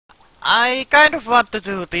I kind of want to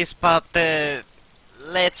do this, but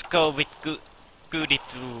let's go with goody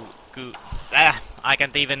to good. I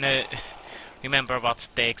can't even remember what's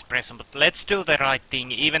the expression, but let's do the right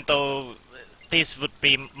thing, even though this would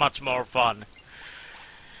be much more fun.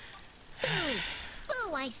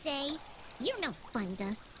 Boo, I say. You're no fun,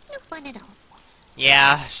 Dust. No fun at all.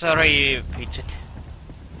 Yeah, sorry, Fidget.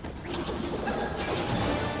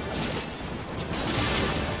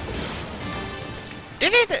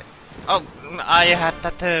 Did it? Oh, I had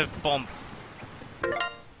that bomb.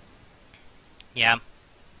 Yeah.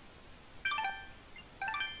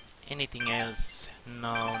 Anything else?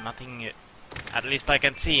 No, nothing. At least I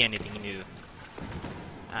can't see anything new.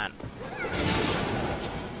 And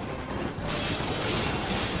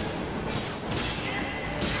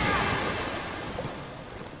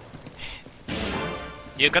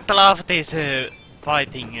you gotta love these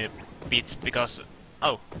fighting bits because...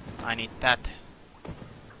 Oh, I need that.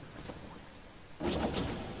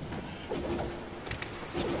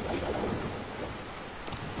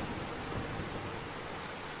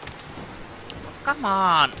 Come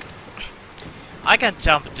on! I can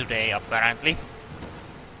jump today, apparently.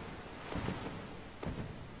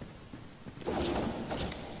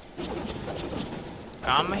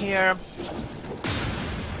 Come here.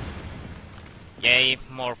 Yay,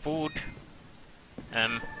 more food.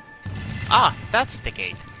 Ah, that's the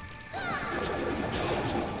gate.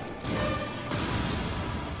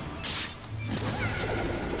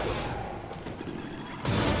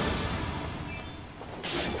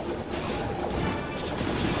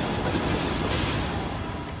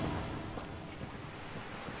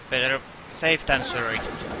 Better safe than sorry.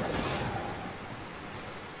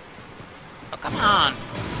 Oh, come on!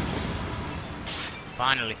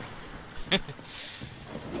 Finally.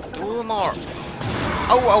 Two more.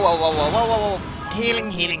 Oh, oh, oh, oh, oh, oh, oh.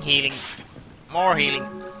 Healing, healing, healing. More healing.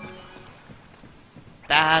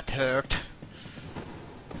 That hurt.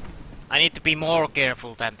 I need to be more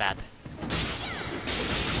careful than that.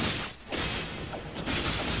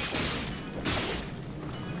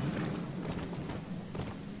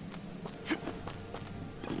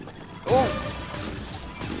 Oh!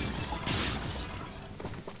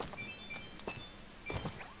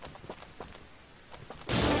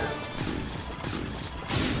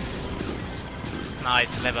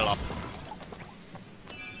 Nice, level up.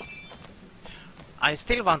 I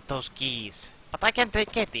still want those keys, but I can't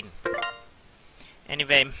get in.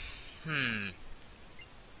 Anyway,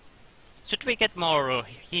 should we get more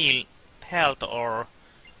health or...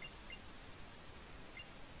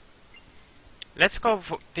 Let's go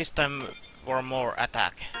for this time for more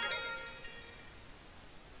attack.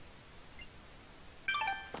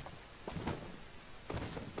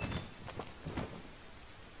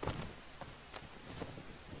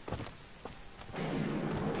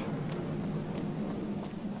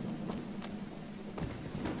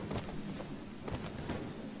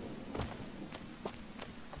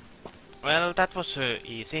 Well, that was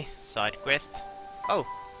easy side quest. Oh.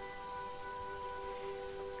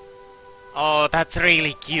 Oh, that's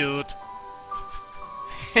really cute.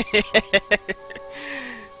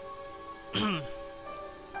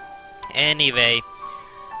 Anyway,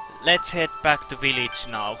 let's head back to village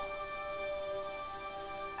now.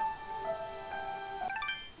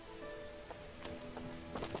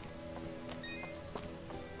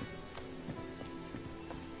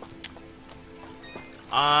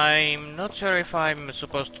 I'm not sure if I'm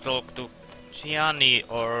supposed to talk to Gianni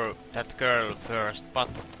or that girl first, but...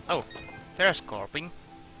 Oh, there's Corbin.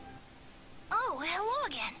 Oh, hello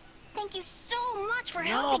again. Thank you so much for No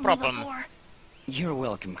helping problem. me before. You're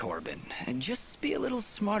welcome, Corbin. And just be a little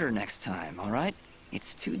smarter next time, alright?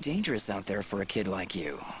 It's too dangerous out there for a kid like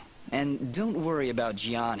you. And don't worry about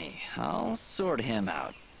Gianni. I'll sort him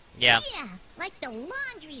out. Yeah. Yeah, like the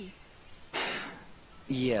laundry.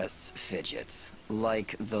 Yes, Fidget.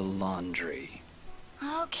 Like the laundry.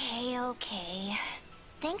 Okay, okay.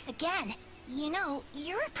 Thanks again. You know,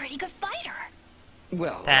 you're a pretty good fighter.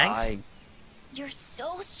 Well, Thanks. You're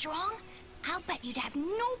so strong, I'll bet you'd have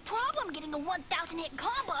no problem getting a 1,000 hit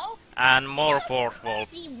combo. And more Of fourth wall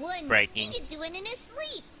course he wouldn't. breaking. He could do it in his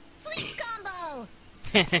sleep. Sleep combo.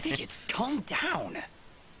 Fidget, calm down.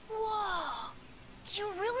 Whoa. Do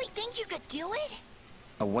you really think you could do it?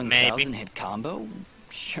 A 1,000 hit combo?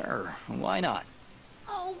 Sure, why not?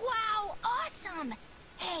 Oh, wow, awesome.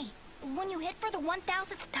 Hey, when you hit for the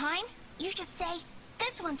 1,000th time, you should say,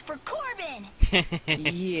 this one's for Corbin.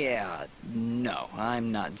 Yeah, no,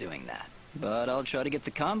 I'm not doing that. But I'll try to get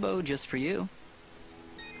the combo just for you.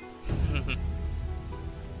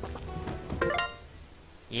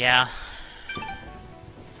 Yeah.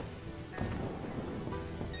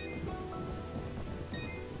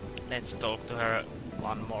 Let's talk to her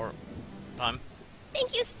one more time.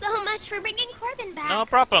 Thank you so much for bringing Corbin back. No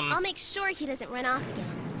problem. I'll make sure he doesn't run off again.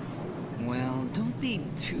 Well, don't be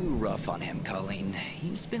too rough on him, Colleen.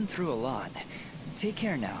 He's been through a lot. Take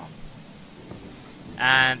care now.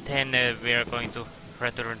 And then we are going to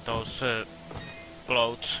return those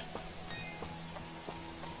clothes.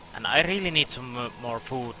 And I really need some more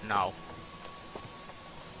food now.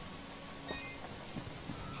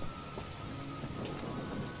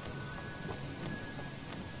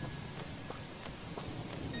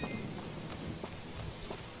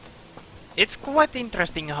 It's quite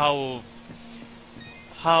interesting how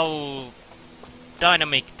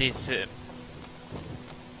dynamic this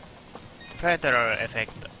feather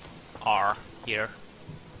effect are here.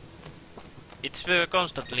 It's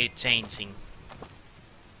constantly changing.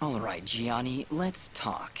 Alright, Gianni, let's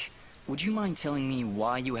talk. Would you mind telling me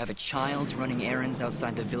why you have a child running errands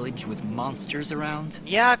outside the village with monsters around?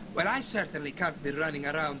 Yeah, Well, I certainly can't be running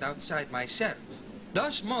around outside myself.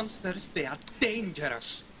 Those monsters, they are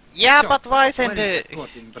dangerous. yeah, So, but why send where a is the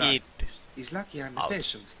Corbin brat? kid? He's lucky I'm the Out.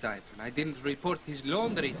 patience type, and I didn't report his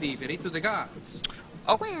laundry thievery to the guards.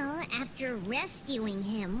 Well, after rescuing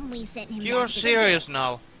him, we sent him You're back to the serious village.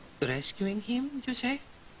 now? Rescuing him, you say?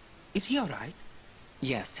 Is he alright?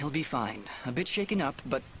 Yes, he'll be fine. A bit shaken up,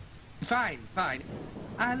 but Fine, fine.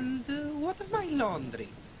 And what of my laundry?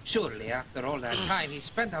 Surely, after all that time he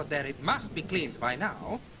spent out there, it must be cleaned by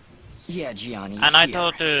now. yeah, Gianni. And I here,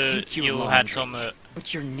 thought take your you laundry. had some.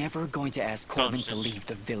 But you're never going to ask Corbin to Conscious. leave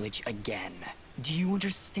the village again. Do you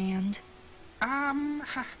understand?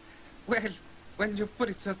 Well, when you put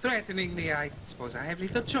it so threateningly, I suppose I have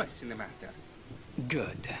little choice in the matter.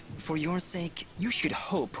 Good. For your sake, you should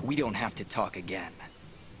hope we don't have to talk again.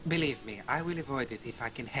 Believe me, I will avoid it if I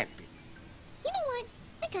can help it. You know what?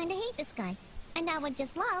 I kinda hate this guy. And I would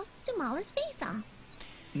just love to maul his face off.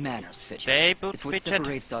 Manners, Fidget. Stay put, It's what Fidget.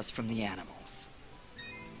 separates us from the animals.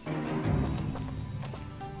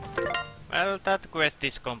 Well, that quest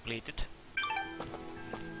is completed.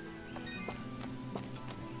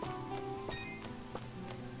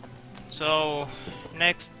 So,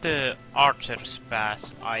 next Archer's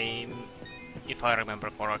Pass, if I remember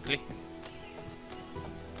correctly.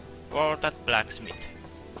 Or that blacksmith.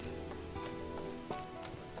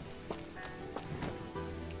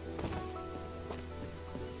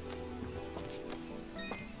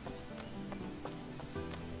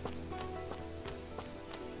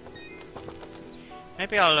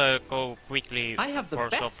 Maybe I'll go quickly I have the for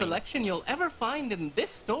best shopping. selection you'll ever find in this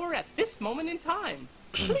store at this moment in time.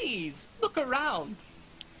 Please, look around.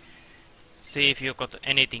 See if you got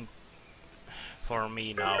anything for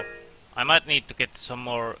me now. I might need to get some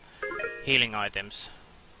more healing items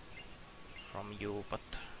from you, but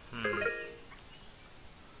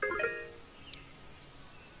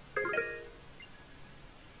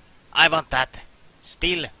I want that.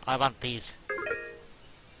 Still, I want these.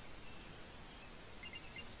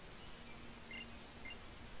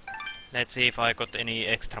 Let's see if I got any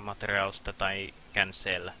extra materials that I can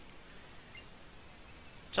sell.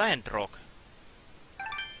 Giant rock.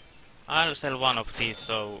 I'll sell one of these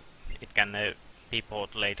so it can be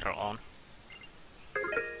bought later on.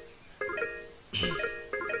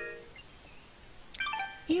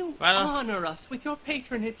 You Well- honor us with your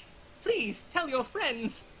patronage. Please tell your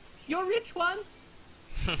friends. You're rich ones.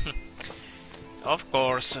 Of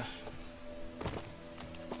course.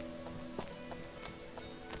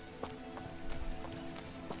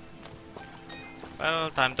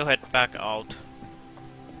 Well, time to head back out.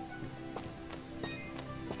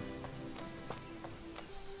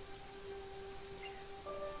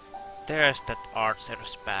 There's that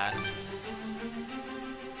Archer's Pass.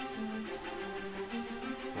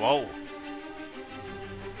 Whoa.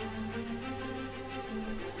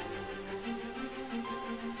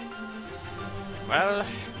 Well,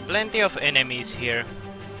 plenty of enemies here.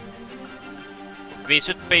 We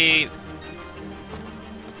should be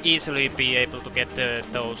easily be able to get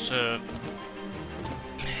those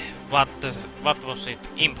what was it?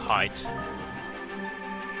 Imp heights.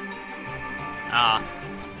 Ah,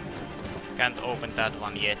 can't open that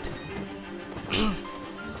one yet.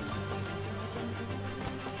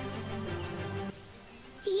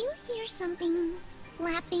 Do you hear something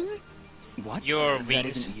flapping? What? Your That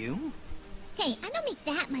wings. isn't you? Hey, I don't make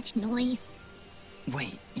that much noise.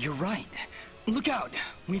 Wait, you're right. Look out!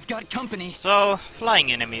 We've got company. So,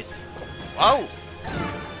 flying enemies. Whoa!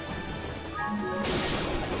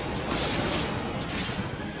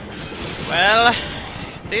 Well,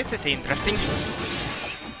 this is interesting.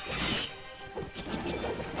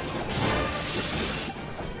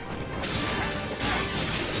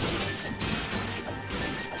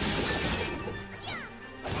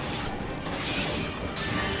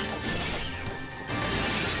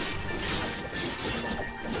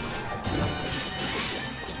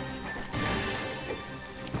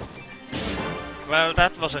 Well,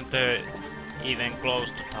 that wasn't even close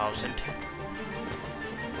to 1000.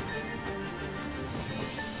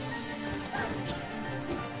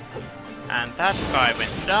 And that guy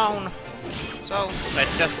went down. So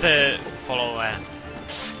let's just follow and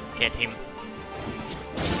get him.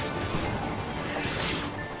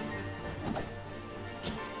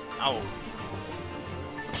 Oh.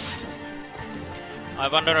 I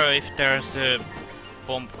wonder if there's a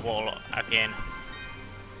bomb wall again.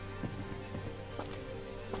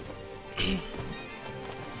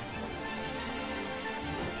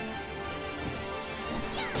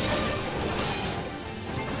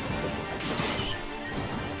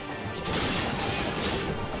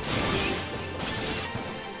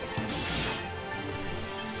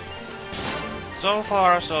 So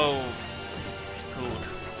far, so good.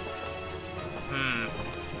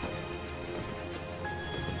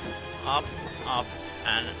 Up, up,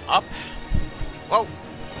 and up. Whoa!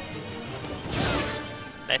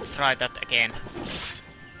 Let's try that again.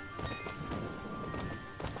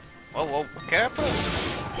 Whoa, whoa, careful!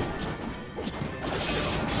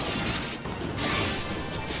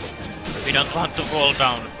 We don't want to fall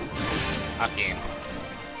down again.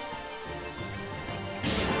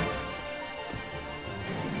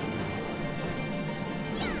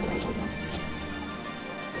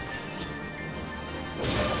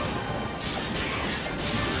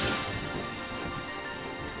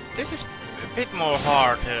 This is a bit more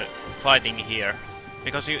hard fighting here,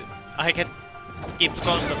 because I can keep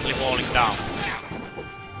constantly falling down.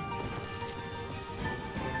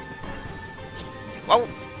 Whoa!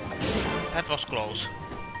 That was close.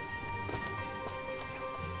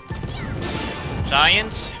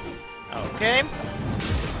 Giants. Okay.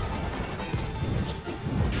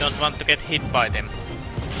 Don't want to get hit by them.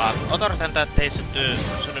 But other than that, they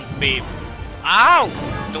shouldn't be... Ow!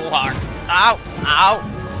 Too hard. Ow!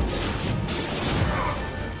 Ow!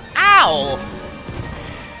 Ow!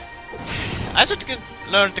 I should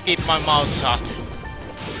learn to keep my mouth shut.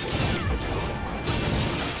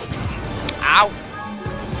 Ow!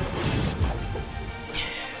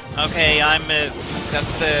 Okay, I'm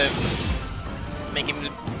just making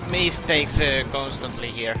mistakes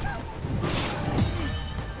constantly here.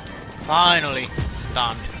 Finally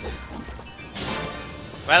stunned.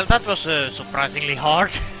 Well, that was surprisingly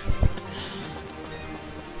hard.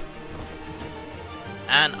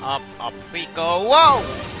 And up, up we go. Whoa!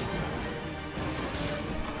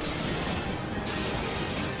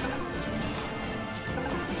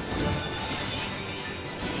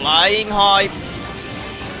 Flying high.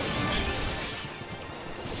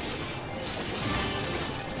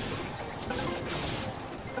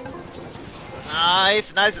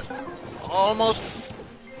 Nice, nice. Almost.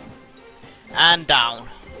 And down.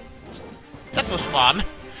 That was fun.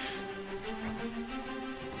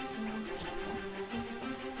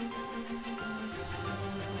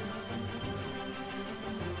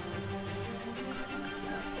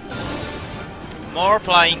 More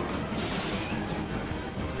flying.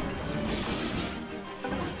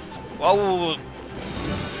 Whoa!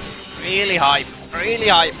 Really high, really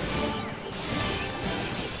high.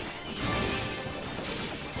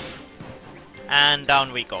 And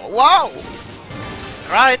down we go. Whoa!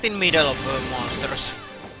 Right in middle of monsters.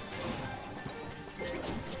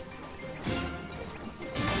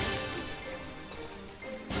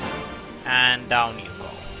 And down you go.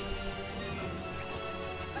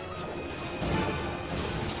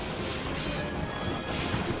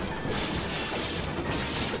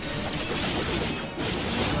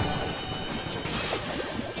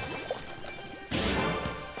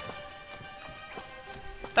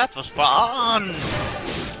 That was fun!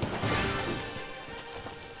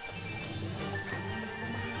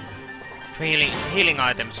 Healing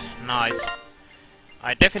items, nice.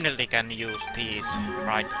 I definitely can use these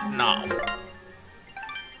right now.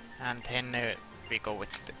 And then we go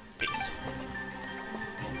with this.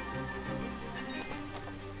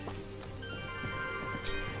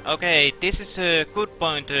 Okay, this is a good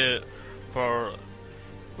point for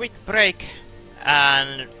quick break,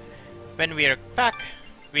 and when we are back,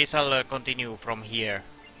 we shall continue from here.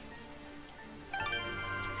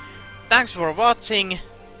 Thanks for watching,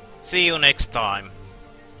 see you next time.